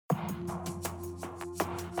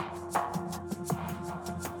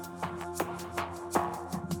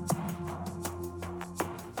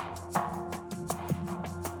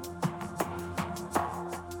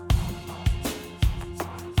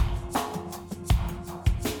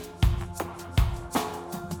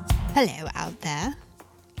Hello out there,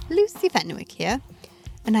 Lucy Fenwick here,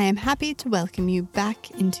 and I am happy to welcome you back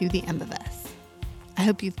into the Emberverse. I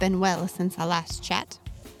hope you've been well since our last chat.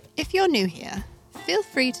 If you're new here, feel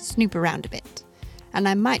free to snoop around a bit, and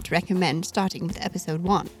I might recommend starting with episode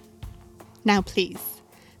 1. Now please,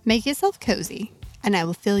 make yourself cozy, and I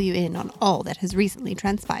will fill you in on all that has recently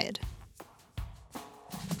transpired.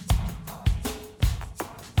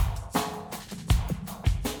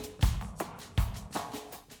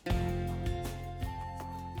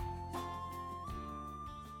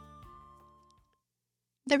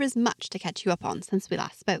 There is much to catch you up on since we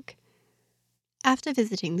last spoke. After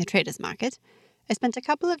visiting the traders' market, I spent a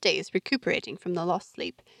couple of days recuperating from the lost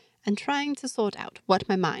sleep and trying to sort out what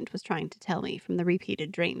my mind was trying to tell me from the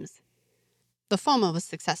repeated dreams. The former was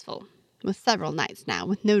successful, with several nights now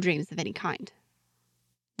with no dreams of any kind.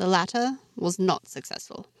 The latter was not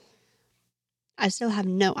successful. I still have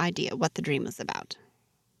no idea what the dream was about,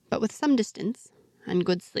 but with some distance, and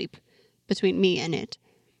good sleep, between me and it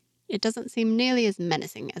doesn't seem nearly as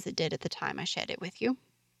menacing as it did at the time I shared it with you.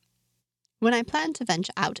 When I planned to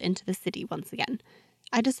venture out into the city once again,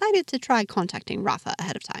 I decided to try contacting Rafa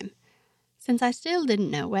ahead of time. Since I still didn't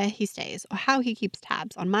know where he stays or how he keeps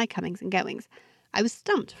tabs on my comings and goings, I was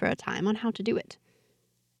stumped for a time on how to do it.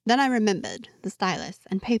 Then I remembered the stylus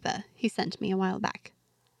and paper he sent me a while back.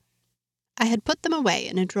 I had put them away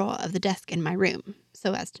in a drawer of the desk in my room,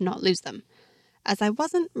 so as to not lose them, as I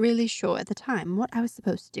wasn't really sure at the time what I was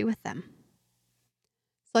supposed to do with them.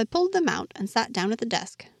 So I pulled them out and sat down at the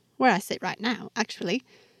desk, where I sit right now, actually,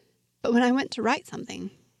 but when I went to write something,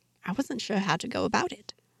 I wasn't sure how to go about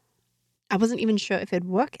it. I wasn't even sure if it'd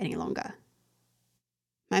work any longer.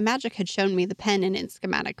 My magic had shown me the pen in its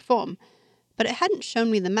schematic form, but it hadn't shown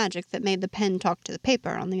me the magic that made the pen talk to the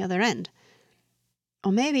paper on the other end.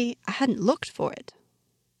 Or maybe I hadn't looked for it.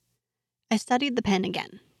 I studied the pen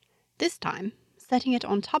again, this time setting it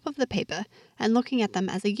on top of the paper and looking at them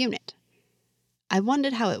as a unit. I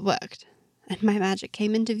wondered how it worked, and my magic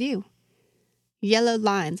came into view. Yellow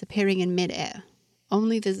lines appearing in mid-air,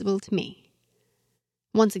 only visible to me.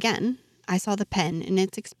 Once again, I saw the pen in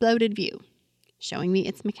its exploded view, showing me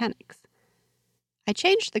its mechanics. I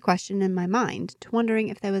changed the question in my mind to wondering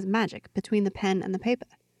if there was magic between the pen and the paper.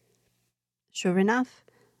 Sure enough,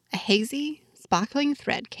 a hazy, sparkling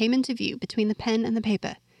thread came into view between the pen and the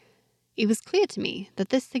paper. It was clear to me that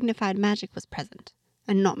this signified magic was present,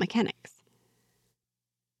 and not mechanics.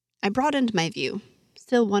 I broadened my view,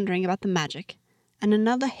 still wondering about the magic, and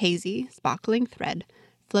another hazy, sparkling thread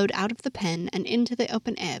flowed out of the pen and into the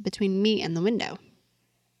open air between me and the window.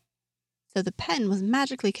 So the pen was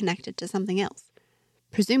magically connected to something else,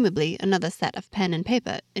 presumably another set of pen and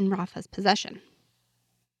paper in Rafa's possession.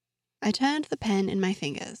 I turned the pen in my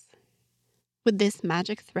fingers. Would this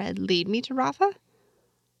magic thread lead me to Rafa?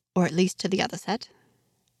 Or at least to the other set?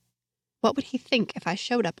 What would he think if I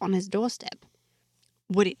showed up on his doorstep?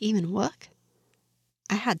 Would it even work?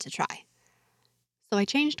 I had to try. So I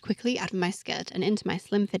changed quickly out of my skirt and into my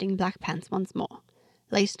slim-fitting black pants once more,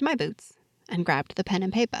 laced my boots, and grabbed the pen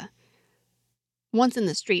and paper. Once in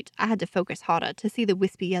the street, I had to focus harder to see the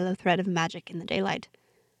wispy yellow thread of magic in the daylight.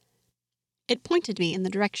 It pointed me in the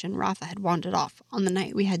direction Rafa had wandered off on the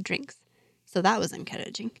night we had drinks, so that was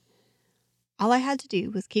encouraging. All I had to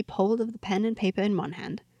do was keep hold of the pen and paper in one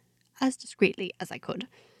hand, as discreetly as I could,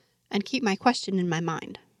 and keep my question in my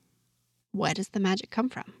mind. Where does the magic come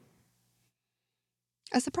from?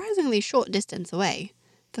 A surprisingly short distance away,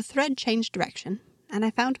 the thread changed direction, and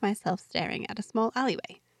I found myself staring at a small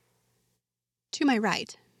alleyway. To my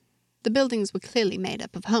right, the buildings were clearly made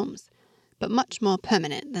up of homes, but much more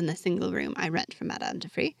permanent than the single room I rent from Madame de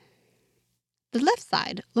Free. The left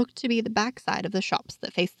side looked to be the back side of the shops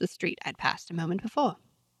that faced the street I'd passed a moment before.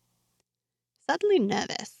 Suddenly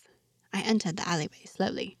nervous, I entered the alleyway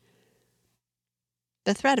slowly.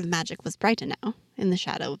 The thread of magic was brighter now, in the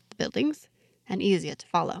shadow of the buildings, and easier to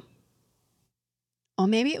follow. Or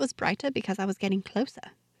maybe it was brighter because I was getting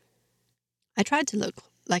closer. I tried to look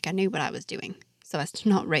like I knew what I was doing, so as to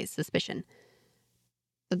not raise suspicion.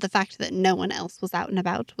 But the fact that no one else was out and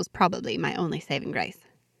about was probably my only saving grace.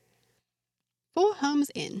 4 homes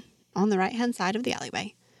in, on the right-hand side of the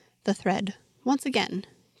alleyway, the thread, once again,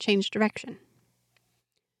 changed direction.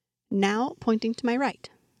 Now pointing to my right,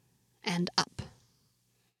 and up.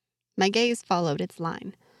 My gaze followed its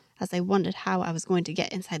line, as I wondered how I was going to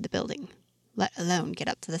get inside the building, let alone get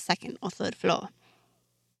up to the 2nd or 3rd floor.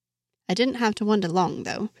 I didn't have to wonder long,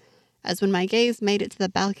 though, as when my gaze made it to the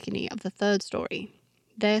balcony of the 3rd story,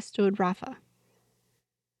 there stood Rafa.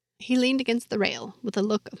 He leaned against the rail with a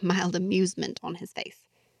look of mild amusement on his face.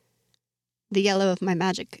 The yellow of my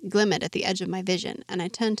magic glimmered at the edge of my vision, and I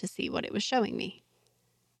turned to see what it was showing me.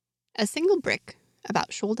 A single brick,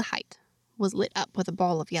 about shoulder height, was lit up with a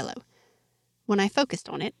ball of yellow. When I focused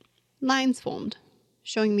on it, lines formed,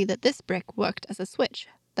 showing me that this brick worked as a switch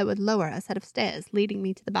that would lower a set of stairs leading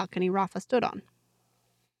me to the balcony Rafa stood on.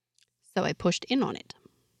 So I pushed in on it.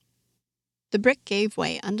 The brick gave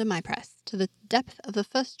way under my press to the depth of the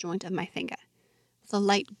first joint of my finger, with a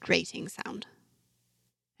light grating sound.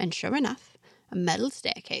 And sure enough, a metal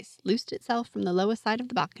staircase loosed itself from the lower side of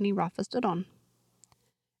the balcony Rafa stood on.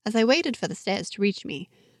 As I waited for the stairs to reach me,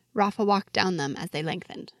 Rafa walked down them as they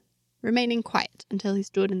lengthened, remaining quiet until he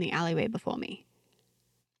stood in the alleyway before me.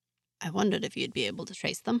 I wondered if you'd be able to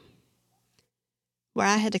trace them. Where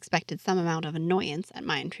I had expected some amount of annoyance at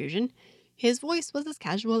my intrusion, his voice was as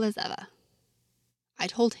casual as ever. I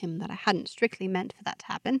told him that I hadn't strictly meant for that to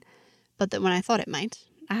happen, but that when I thought it might,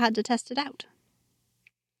 I had to test it out.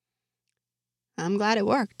 I'm glad it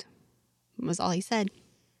worked, was all he said.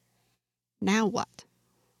 Now what?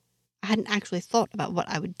 I hadn't actually thought about what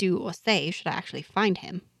I would do or say should I actually find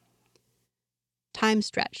him. Time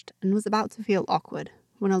stretched and was about to feel awkward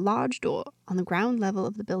when a large door on the ground level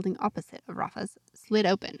of the building opposite of Rafa's slid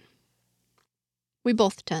open. We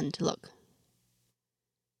both turned to look.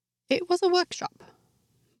 It was a workshop,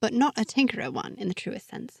 but not a tinkerer one in the truest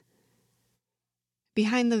sense.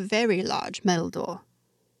 Behind the very large metal door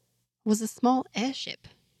was a small airship.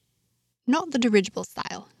 Not the dirigible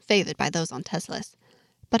style, favoured by those on Teslas,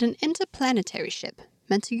 but an interplanetary ship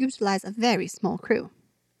meant to utilize a very small crew.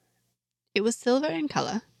 It was silver in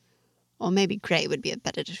colour, or maybe grey would be a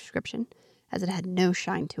better description, as it had no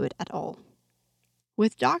shine to it at all,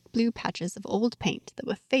 with dark blue patches of old paint that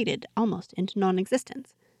were faded almost into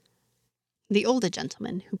non-existence. The older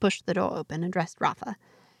gentleman who pushed the door open addressed Rafa,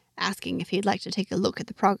 asking if he'd like to take a look at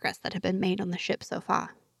the progress that had been made on the ship so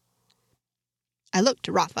far. I looked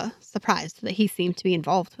to Rafa, surprised that he seemed to be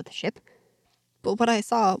involved with the ship, but what I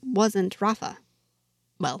saw wasn't Rafa.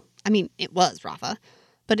 Well, I mean, it was Rafa,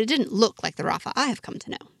 but it didn't look like the Rafa I have come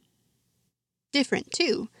to know. Different,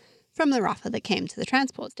 too, from the Rafa that came to the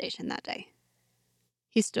transport station that day.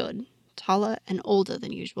 He stood, taller and older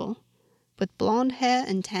than usual, with blonde hair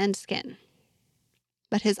and tanned skin.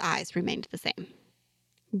 But his eyes remained the same,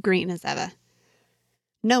 green as ever.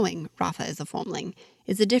 Knowing Rafa is a formling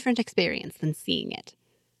is a different experience than seeing it.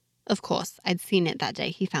 Of course, I'd seen it that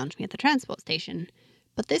day he found me at the transport station,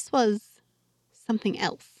 but this was something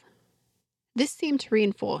else. This seemed to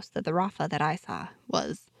reinforce that the Rafa that I saw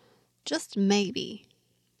was, just maybe,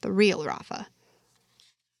 the real Rafa.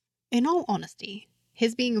 In all honesty,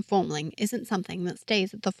 his being a formling isn't something that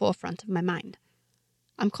stays at the forefront of my mind.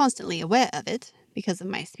 I'm constantly aware of it, because of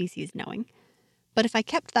my species knowing, but if I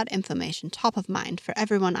kept that information top of mind for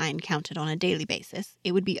everyone I encountered on a daily basis,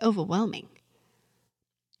 it would be overwhelming.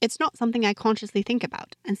 It's not something I consciously think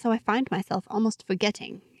about, and so I find myself almost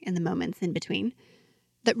forgetting, in the moments in between,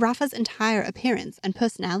 that Rafa's entire appearance and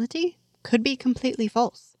personality could be completely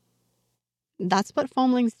false. That's what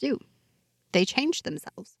formlings do. They change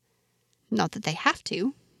themselves. Not that they have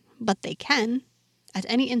to, but they can, at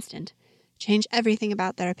any instant, change everything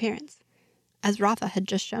about their appearance, as Rafa had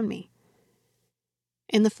just shown me.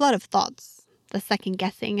 In the flood of thoughts, the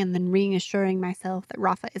second-guessing and then reassuring myself that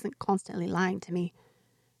Rafa isn't constantly lying to me,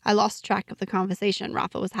 I lost track of the conversation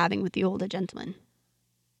Rafa was having with the older gentleman.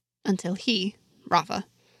 Until he, Rafa,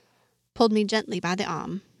 pulled me gently by the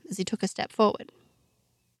arm as he took a step forward.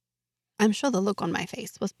 I'm sure the look on my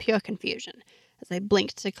face was pure confusion as I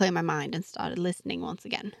blinked to clear my mind and started listening once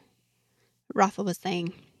again. Rafa was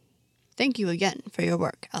saying, "Thank you again for your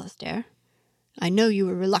work, Alistair. I know you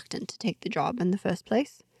were reluctant to take the job in the first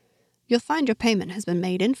place. You'll find your payment has been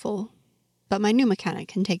made in full, but my new mechanic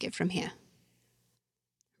can take it from here."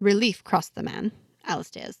 Relief crossed the man,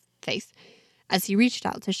 Alistair's, face, as he reached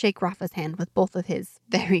out to shake Rafa's hand with both of his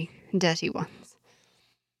very dirty ones.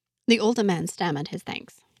 The older man stammered his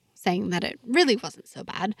thanks, saying that it really wasn't so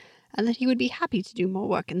bad, and that he would be happy to do more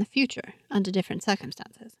work in the future under different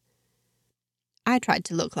circumstances. I tried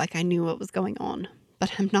to look like I knew what was going on,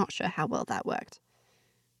 but I'm not sure how well that worked.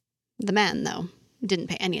 The man, though, didn't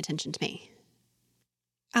pay any attention to me.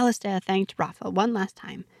 Alistair thanked Rafa one last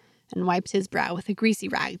time and wiped his brow with a greasy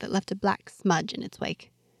rag that left a black smudge in its wake.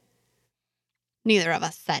 Neither of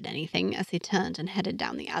us said anything as he turned and headed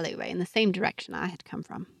down the alleyway in the same direction I had come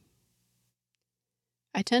from.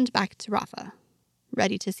 I turned back to Rafa,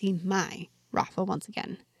 ready to see my Rafa once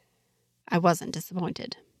again. I wasn't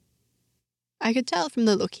disappointed. I could tell from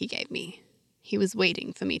the look he gave me. He was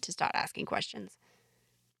waiting for me to start asking questions.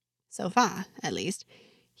 So far, at least,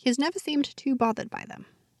 he has never seemed too bothered by them.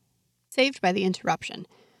 Saved by the interruption,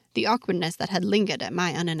 The awkwardness that had lingered at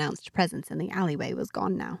my unannounced presence in the alleyway was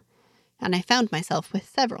gone now, and I found myself with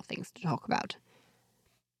several things to talk about.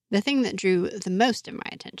 The thing that drew the most of my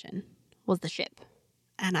attention was the ship,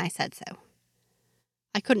 and I said so.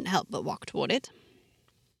 I couldn't help but walk toward it.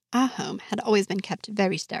 Our home had always been kept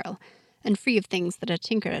very sterile and free of things that a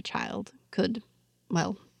tinkerer child could,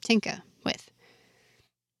 tinker with.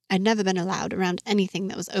 I'd never been allowed around anything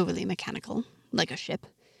that was overly mechanical, like a ship,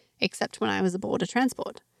 except when I was aboard a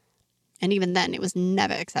transport. And even then, it was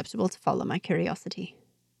never acceptable to follow my curiosity.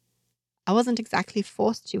 I wasn't exactly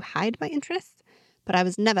forced to hide my interests, but I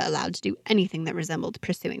was never allowed to do anything that resembled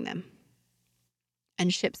pursuing them.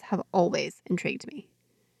 And ships have always intrigued me.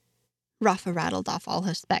 Rafa rattled off all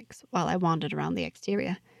her specs while I wandered around the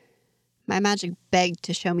exterior. My magic begged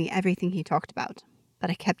to show me everything he talked about,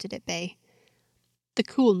 but I kept it at bay. The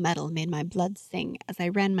cool metal made my blood sing as I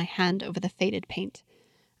ran my hand over the faded paint,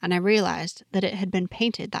 and I realized that it had been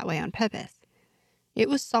painted that way on purpose. It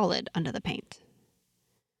was solid under the paint.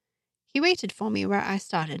 He waited for me where I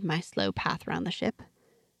started my slow path around the ship,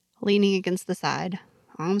 leaning against the side,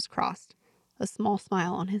 arms crossed, a small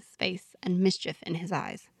smile on his face and mischief in his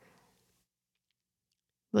eyes.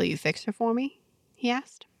 "Will you fix her for me?" he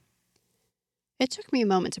asked. It took me a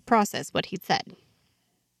moment to process what he'd said.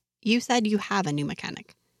 "You said you have a new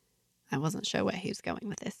mechanic." I wasn't sure where he was going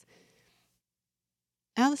with this.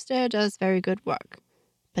 "Alistair does very good work,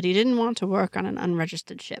 but he didn't want to work on an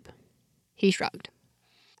unregistered ship." He shrugged.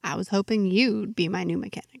 "I was hoping you'd be my new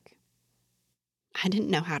mechanic." I didn't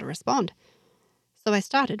know how to respond, so I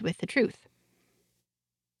started with the truth.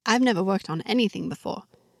 "I've never worked on anything before.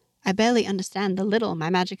 I barely understand the little my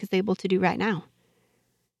magic is able to do right now."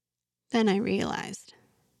 Then I realized.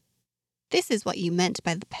 This is what you meant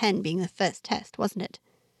by the pen being the first test, wasn't it?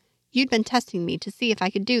 You'd been testing me to see if I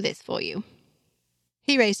could do this for you.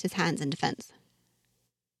 He raised his hands in defense.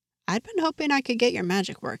 "I'd been hoping I could get your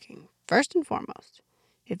magic working, first and foremost.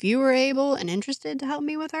 If you were able and interested to help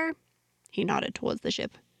me with her," he nodded towards the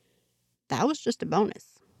ship, "that was just a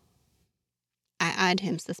bonus." I eyed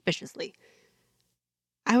him suspiciously.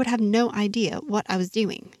 "I would have no idea what I was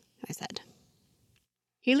doing," I said.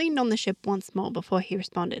 He leaned on the ship once more before he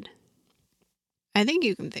responded. "I think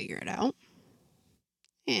you can figure it out.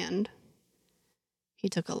 And," he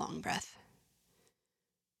took a long breath,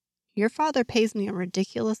 "your father pays me a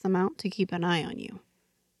ridiculous amount to keep an eye on you.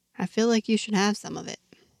 I feel like you should have some of it.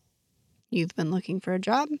 You've been looking for a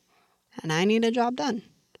job, and I need a job done.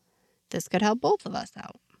 This could help both of us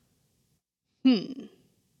out."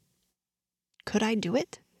 Could I do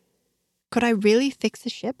it? Could I really fix a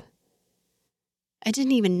ship? I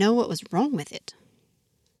didn't even know what was wrong with it.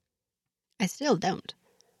 I still don't.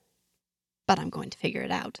 But I'm going to figure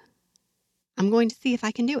it out. I'm going to see if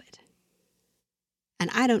I can do it.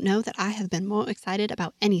 And I don't know that I have been more excited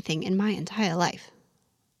about anything in my entire life.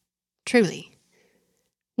 Truly.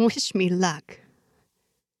 Wish me luck.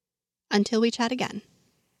 Until we chat again,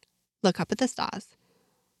 look up at the stars,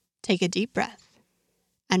 take a deep breath,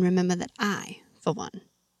 and remember that I, for one,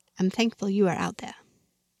 am thankful you are out there.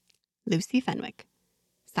 Lucy Fenwick,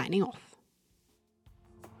 signing off.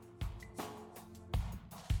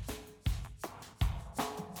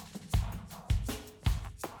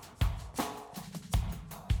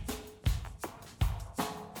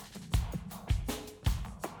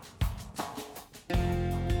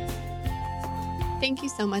 Thank you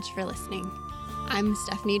so much for listening. I'm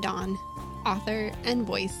Stephanie Dawn, author and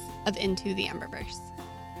voice of Into the Emberverse.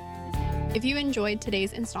 If you enjoyed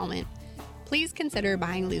today's installment, please consider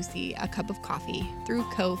buying Lucy a cup of coffee through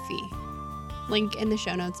Ko-fi. Link in the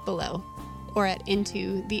show notes below or at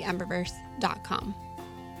intotheemberverse.com.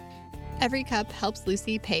 Every cup helps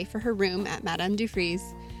Lucy pay for her room at Madame Dufries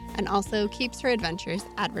and also keeps her adventures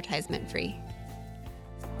advertisement-free.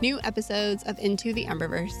 New episodes of Into the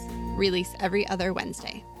Emberverse release every other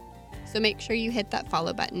Wednesday, so make sure you hit that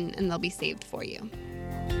follow button and they'll be saved for you.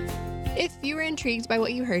 If you were intrigued by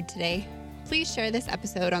what you heard today, please share this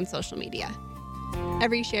episode on social media.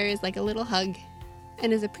 Every share is like a little hug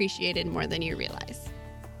and is appreciated more than you realize.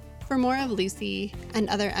 For more of Lucy and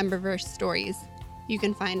other Emberverse stories, you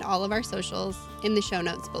can find all of our socials in the show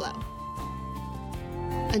notes below.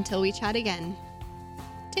 Until we chat again,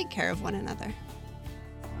 take care of one another.